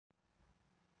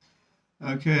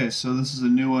Okay, so this is a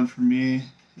new one for me.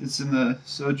 It's in the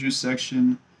soju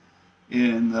section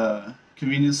in the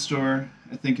convenience store,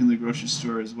 I think in the grocery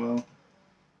store as well.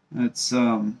 It's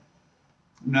I'm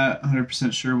not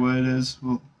 100% sure what it is.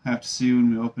 We'll have to see when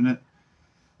we open it.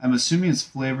 I'm assuming it's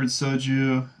flavored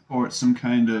soju or it's some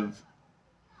kind of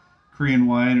Korean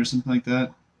wine or something like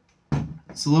that.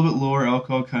 It's a little bit lower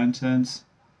alcohol content.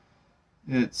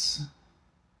 It's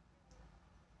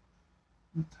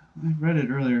I read it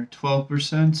earlier,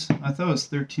 12%. I thought it was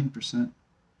 13%.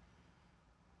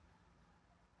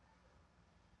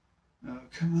 Oh,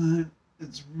 come on.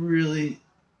 It's really.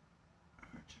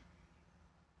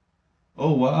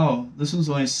 Oh, wow. This one's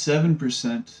only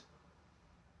 7%.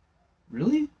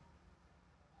 Really?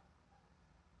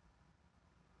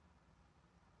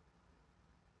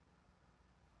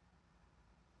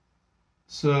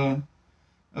 So,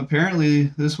 apparently,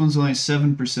 this one's only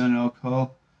 7%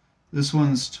 alcohol. This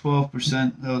one's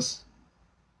 12%. That was,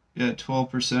 yeah,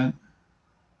 12%.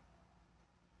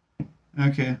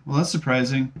 Okay, well, that's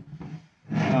surprising.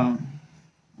 Um,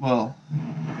 well,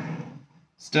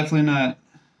 it's definitely not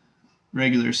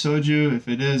regular soju. If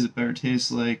it is, it better taste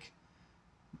like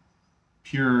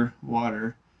pure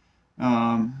water.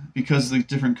 Because of the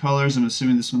different colors, I'm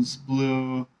assuming this one's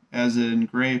blue, as in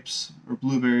grapes or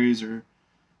blueberries or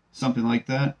something like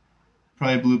that.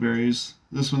 Probably blueberries.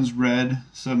 This one's red,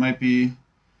 so it might be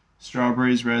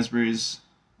strawberries, raspberries,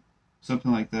 something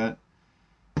like that.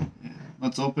 Yeah.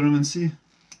 Let's open them and see.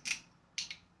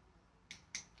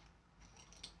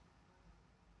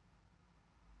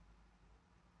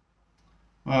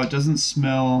 Wow, it doesn't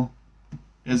smell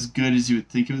as good as you would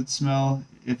think it would smell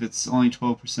if it's only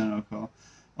 12% alcohol.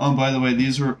 Oh, and by the way,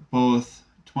 these were both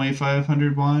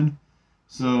 2,500 won,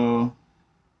 so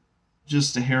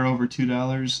just a hair over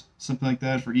 $2, something like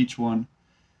that for each one.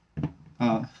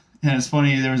 And it's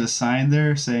funny, there was a sign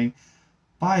there saying,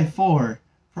 buy four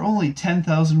for only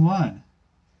 10,000 won.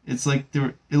 It's like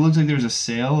it looked like there was a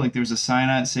sale, like there was a sign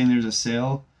on it saying there was a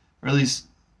sale, or at least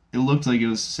it looked like it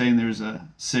was saying there was a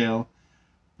sale.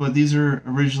 But these are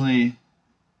originally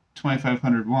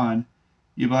 2,500 won.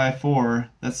 You buy four,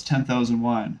 that's 10,000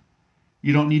 won.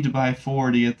 You don't need to buy four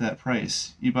to get that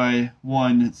price. You buy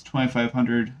one, it's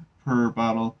 2,500 per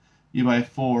bottle. You buy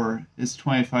four, it's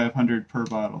 2,500 per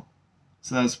bottle.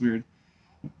 So that's weird.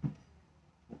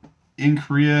 In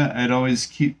Korea, I'd always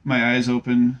keep my eyes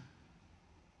open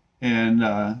and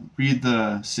read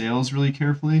the sales really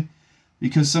carefully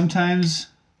because sometimes,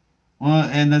 well,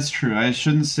 and that's true. I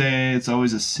shouldn't say it's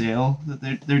always a sale that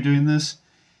they're doing this,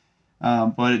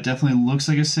 but it definitely looks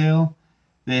like a sale.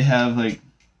 They have like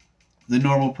the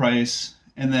normal price,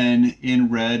 and then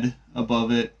in red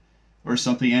above it or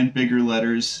something, and bigger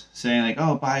letters saying like,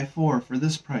 "Oh, buy four for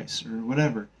this price" or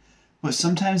whatever. But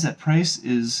sometimes that price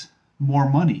is more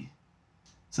money,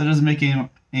 so that doesn't make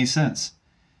any sense.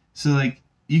 So like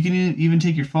you can even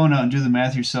take your phone out and do the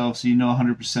math yourself, so you know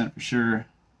 100% for sure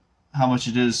how much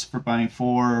it is for buying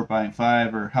four or buying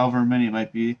five or however many it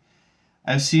might be.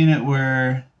 I've seen it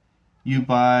where you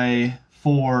buy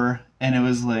four and it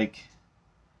was like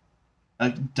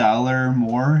 $1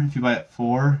 more if you buy it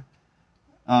four,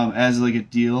 as like a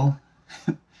deal,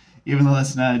 even though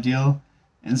that's not a deal.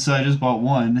 And so I just bought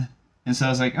one, and so I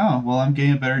was like, oh well, I'm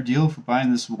getting a better deal for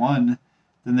buying this one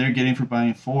than they're getting for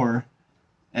buying four,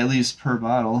 at least per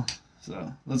bottle.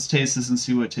 So let's taste this and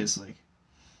see what it tastes like.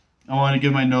 I want to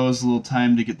give my nose a little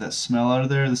time to get that smell out of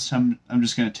there. This time I'm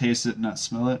just going to taste it and not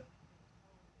smell it.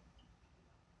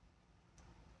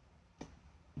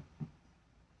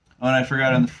 Oh, and I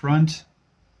forgot on the front,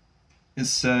 it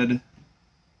said,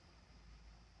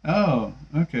 oh,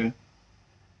 okay.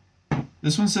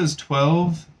 This one says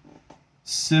 12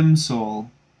 Simsol.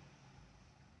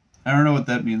 I don't know what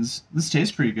that means. This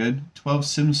tastes pretty good. 12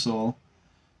 Simsol.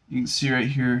 You can see right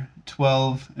here,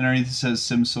 12, and underneath it says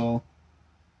Simsol.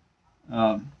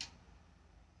 Um,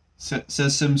 says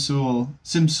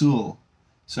Simsul.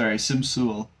 Sorry,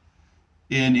 Simsul.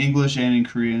 In English and in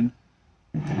Korean.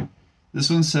 This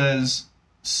one says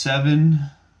 7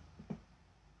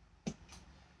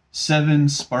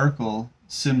 Sparkle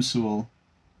Simsul.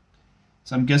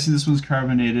 So I'm guessing this one's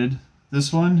carbonated.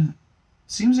 This one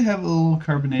seems to have a little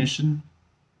carbonation.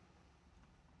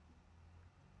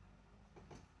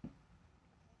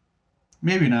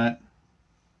 Maybe not.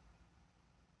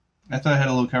 I thought it had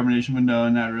a little carbonation, but no,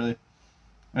 not really.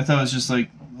 I thought it was just like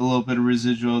a little bit of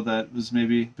residual that was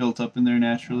maybe built up in there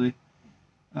naturally.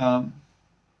 Um,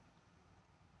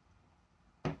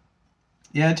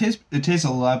 yeah, it tastes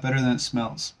a lot better than it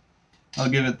smells. I'll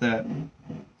give it that.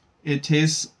 It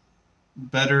tastes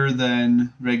better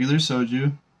than regular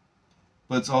soju,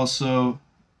 but it's also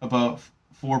about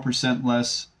 4%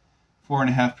 less,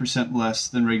 4.5% less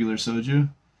than regular soju,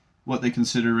 what they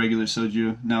consider regular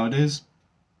soju nowadays.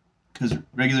 Because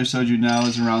regular soju now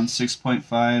is around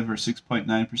 6.5 or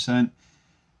 6.9%.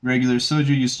 Regular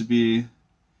soju used to be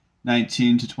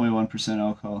 19 to 21%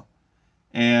 alcohol.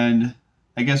 And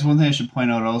I guess one thing I should point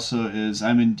out also is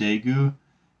I'm in Daegu,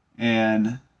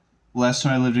 and last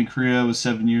time I lived in Korea was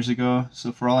 7 years ago.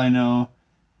 So for all I know,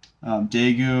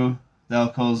 Daegu, the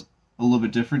alcohol is a little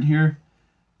bit different here.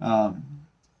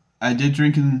 I did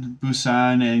drink in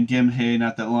Busan and Gimhae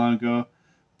not that long ago,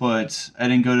 but I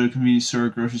didn't go to a convenience store or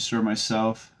grocery store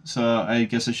myself. So I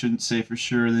guess I shouldn't say for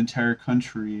sure the entire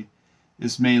country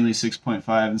is mainly 6.5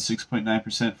 and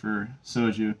 6.9% for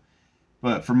soju.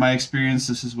 But from my experience,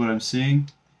 this is what I'm seeing.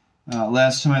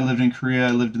 Last time I lived in Korea,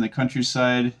 I lived in the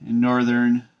countryside in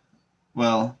northern,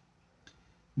 well,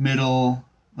 middle,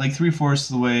 like 3/4 of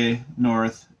the way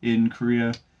north in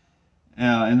Korea.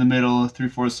 In the middle,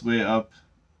 3/4 of the way up,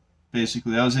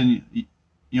 basically. I was in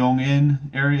Yongin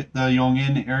area, the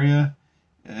Yongin area,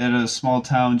 at a small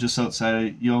town just outside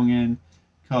of Yongin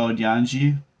called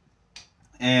Yanji.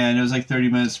 And it was like 30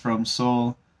 minutes from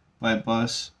Seoul by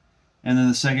bus. And then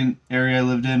the second area I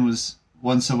lived in was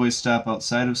one subway stop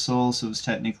outside of Seoul, so it was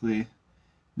technically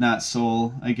not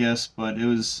Seoul, I guess, but it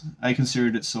was, I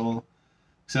considered it Seoul,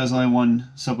 because that was only one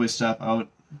subway stop out.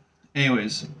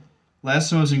 Anyways, last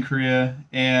time I was in Korea,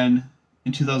 and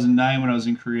in 2009 when I was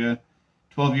in Korea,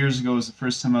 12 years ago was the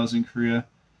first time I was in Korea,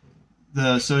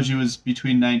 the soju was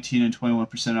between 19 and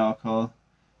 21% alcohol.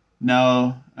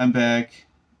 Now I'm back,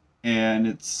 and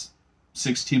it's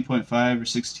 16.5 or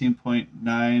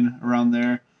 16.9 around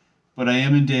there, but I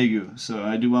am in Daegu, so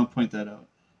I do want to point that out.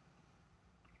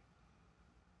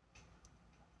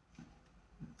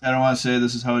 I don't want to say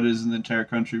this is how it is in the entire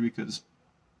country because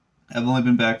I've only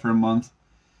been back for a month,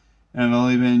 and I've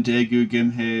only been in Daegu,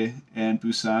 Gimhae, and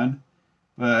Busan,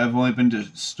 but I've only been to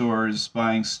stores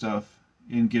buying stuff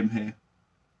in Gimhae.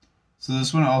 So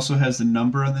this one also has the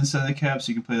number on the inside of the cap,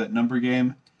 so you can play that number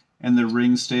game, and the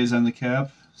ring stays on the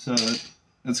cap, so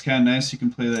that's kind of nice. You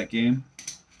can play that game.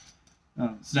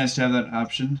 It's nice to have that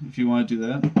option if you want to do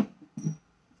that.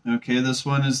 Okay, this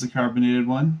one is the carbonated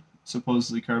one,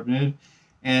 supposedly carbonated.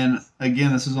 And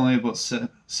again, this is only about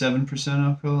 7%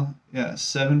 alcohol. Yeah,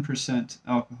 7%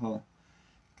 alcohol.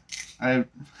 I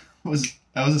was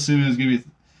assuming it was gonna be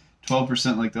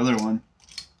 12% like the other one.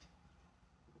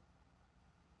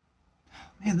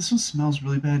 Man, this one smells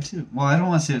really bad too. Well, I don't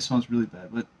want to say it smells really bad,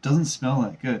 but it doesn't smell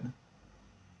that good,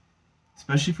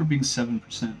 especially for being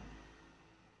 7%.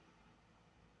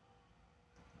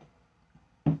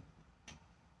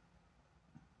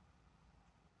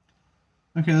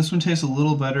 Okay, this one tastes a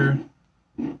little better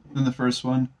than the first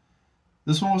one.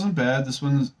 This one wasn't bad. This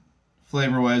one,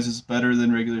 flavor-wise, is better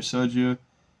than regular soju.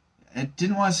 I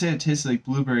didn't want to say it tasted like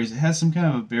blueberries. It has some kind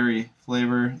of a berry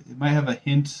flavor. It might have a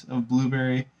hint of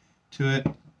blueberry to it.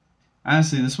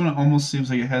 Honestly, this one almost seems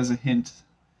like it has a hint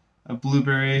of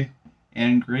blueberry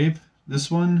and grape. This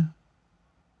one,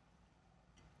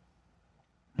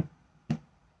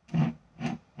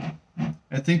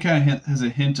 I think kind of has a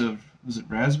hint of, was it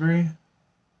raspberry?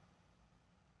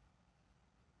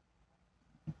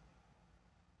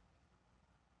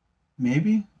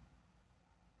 Maybe?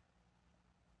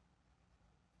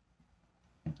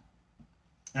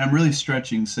 And I'm really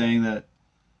stretching saying that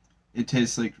it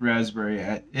tastes like raspberry.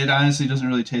 It honestly doesn't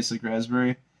really taste like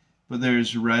raspberry, but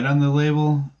there's red on the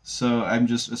label, so I'm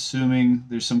just assuming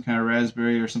there's some kind of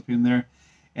raspberry or something in there.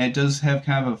 And it does have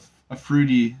kind of a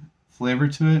fruity flavor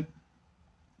to it.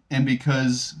 And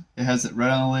because it has that red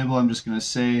on the label, I'm just going to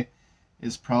say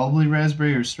it's probably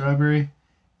raspberry or strawberry.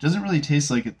 Doesn't really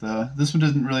taste like it though. This one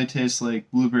doesn't really taste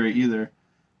like blueberry either,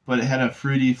 but it had a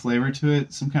fruity flavor to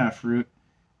it, some kind of fruit.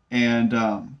 And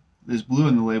there's blue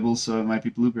in the label, so it might be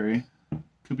blueberry.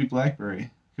 Could be blackberry.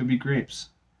 Could be grapes.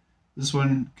 This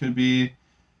one could be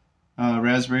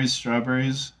raspberries,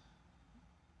 strawberries.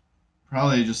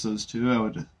 Probably just those two, I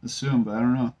would assume, but I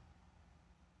don't know.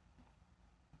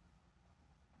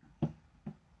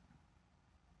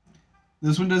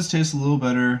 This one does taste a little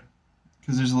better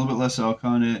because there's a little bit less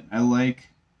alcohol in it. I like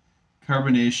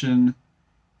carbonation.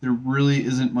 There really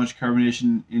isn't much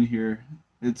carbonation in here.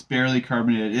 It's barely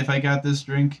carbonated. If I got this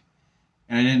drink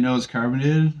and I didn't know it was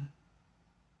carbonated,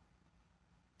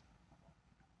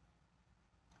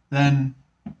 then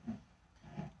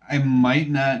I might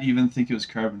not even think it was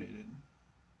carbonated.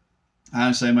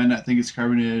 Honestly, I might not think it's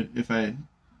carbonated if I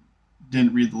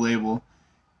didn't read the label.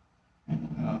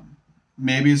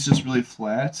 Maybe it's just really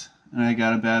flat and I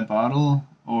got a bad bottle,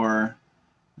 or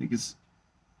I think it's,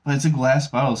 but it's a glass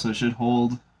bottle, so it should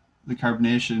hold the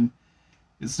carbonation.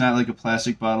 It's not like a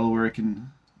plastic bottle where it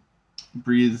can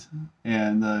breathe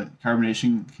and the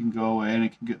carbonation can go away and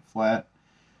it can get flat.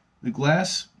 The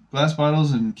glass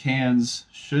bottles and cans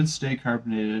should stay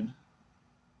carbonated,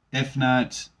 if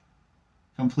not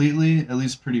completely, at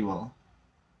least pretty well.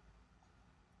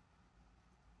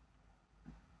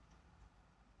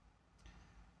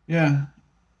 Yeah,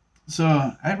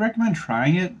 so I'd recommend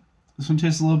trying it. This one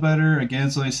tastes a little better. Again,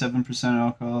 it's only 7%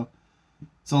 alcohol.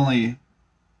 It's only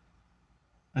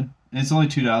it's only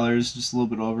 $2, just a little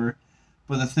bit over.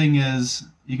 But the thing is,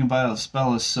 you can buy a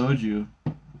bottle of soju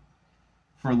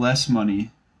for less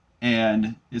money,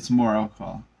 and it's more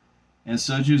alcohol. And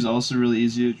soju is also really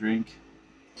easy to drink.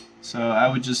 So I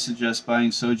would just suggest buying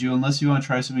soju unless you want to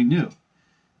try something new.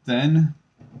 Then,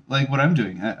 like what I'm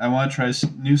doing, I want to try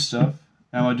new stuff.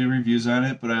 I want to do reviews on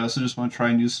it, but I also just want to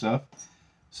try new stuff.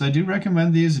 So I do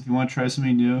recommend these if you want to try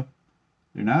something new.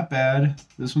 They're not bad.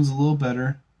 This one's a little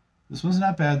better. This one's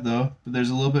not bad though, but there's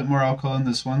a little bit more alcohol in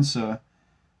this one, so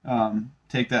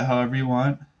take that however you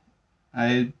want.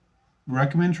 I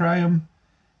recommend try them.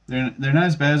 They're not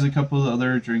as bad as a couple of the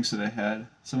other drinks that I had.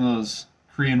 Some of those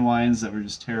Korean wines that were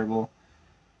just terrible.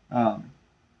 Can't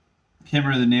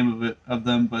remember the name of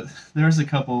them, but there was a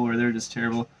couple where they're just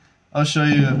terrible. I'll show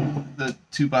you the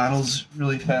two bottles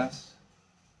really fast.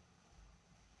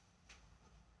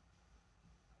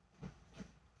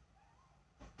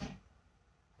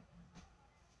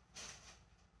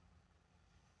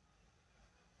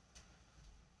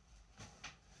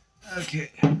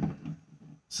 Okay,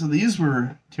 so these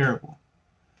were terrible.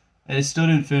 I still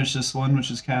didn't finish this one, which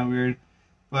is kind of weird,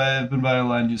 but I've been buying a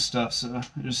lot of new stuff, so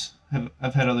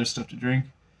I've had other stuff to drink.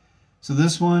 So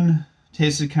this one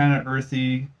tasted kind of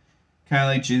earthy, kind of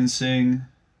like ginseng.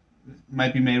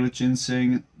 Might be made with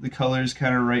ginseng. The color is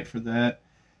kind of right for that,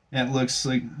 and it looks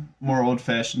like more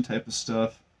old-fashioned type of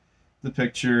stuff. The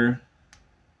picture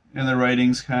and the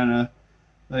writing's kind of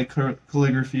like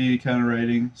calligraphy kind of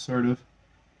writing, sort of.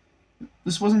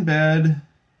 This wasn't bad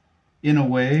in a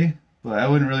way, but I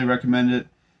wouldn't really recommend it.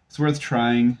 It's worth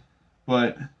trying,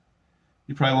 but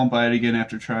you probably won't buy it again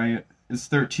after trying it. It's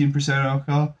 13%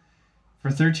 alcohol. For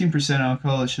 13%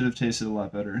 alcohol, it should have tasted a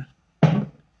lot better.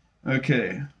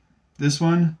 Okay, this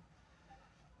one,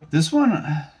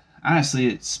 honestly,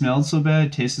 it smelled so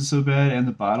bad, tasted so bad, and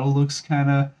the bottle looks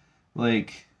kind of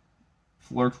like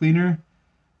floor cleaner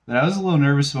that I was a little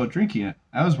nervous about drinking it.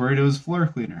 I was worried it was floor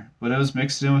cleaner, but it was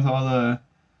mixed in with all the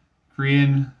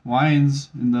Korean wines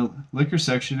in the liquor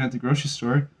section at the grocery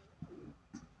store.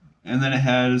 And then it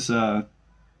has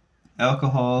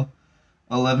alcohol,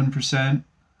 11%.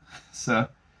 So,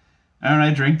 I don't know,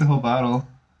 I drank the whole bottle,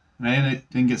 and I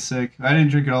didn't get sick. I didn't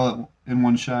drink it all in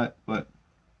one shot, but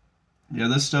yeah,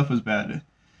 this stuff was bad.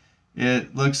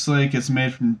 It looks like it's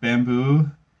made from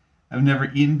bamboo. I've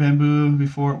never eaten bamboo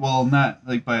before. Well, not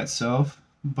like by itself,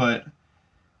 but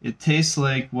it tastes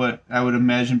like what I would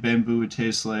imagine bamboo would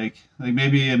taste like. Like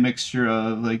maybe a mixture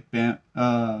of like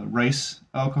rice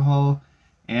alcohol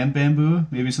and bamboo,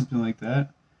 maybe something like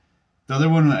that. The other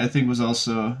one I think was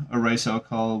also a rice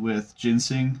alcohol with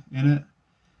ginseng in it.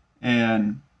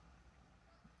 And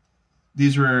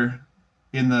these were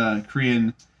in the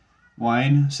Korean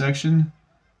wine section.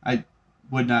 I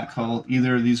would not call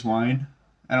either of these wine.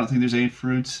 I don't think there's any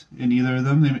fruit in either of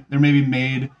them. They're maybe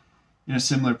made in a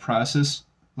similar process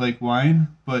like wine,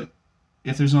 but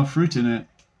if there's no fruit in it,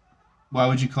 why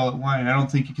would you call it wine? I don't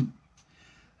think you can.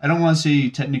 I don't want to say you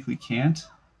technically can't,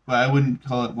 but I wouldn't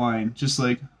call it wine. Just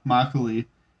like makgeolli.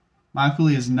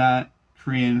 Makgeolli is not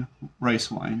Korean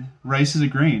rice wine. Rice is a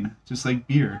grain, just like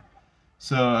beer.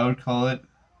 So I would call it,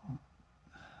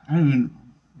 I don't even,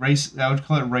 rice, I would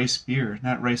call it rice beer,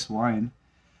 not rice wine.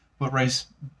 But rice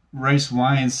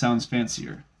wine sounds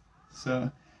fancier.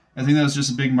 So I think that was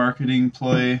just a big marketing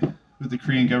ploy with the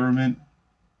Korean government.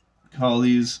 Call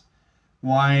these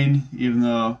wine, even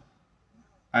though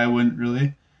I wouldn't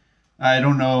really. I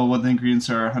don't know what the ingredients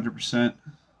are 100%,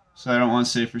 so I don't want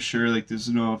to say for sure, like there's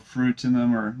no fruit in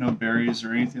them or no berries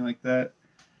or anything like that.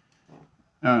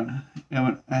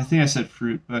 I think I said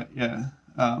fruit, but yeah,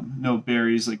 no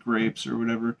berries like grapes or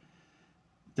whatever.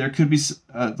 There could be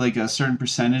like a certain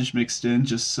percentage mixed in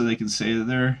just so they can say that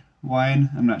they're wine.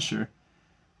 I'm not sure.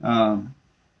 But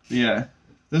yeah,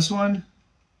 this one,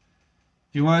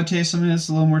 if you want to taste something that's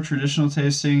a little more traditional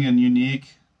tasting and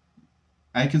unique,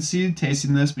 I could see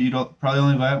tasting this, but you don't probably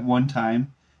only buy it one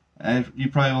time. You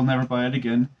probably will never buy it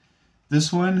again.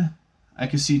 This one, I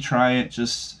could see try it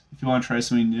just if you want to try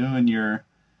something new and you're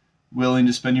willing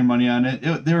to spend your money on it.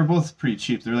 They were both pretty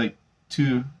cheap. They're like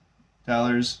 $2,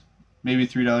 maybe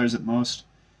 $3 at most.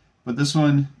 But this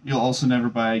one, you'll also never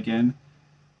buy again.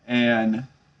 And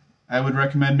I would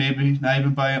recommend maybe not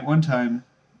even buy it one time.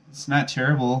 It's not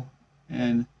terrible,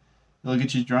 and it'll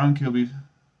get you drunk. It'll be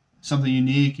something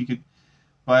unique. You could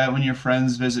buy it when your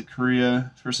friends visit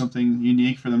Korea for something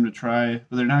unique for them to try,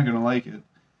 but they're not going to like it.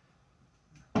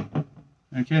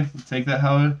 Okay, take that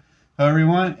however you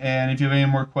want, and if you have any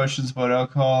more questions about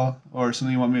alcohol or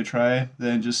something you want me to try,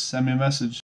 then just send me a message.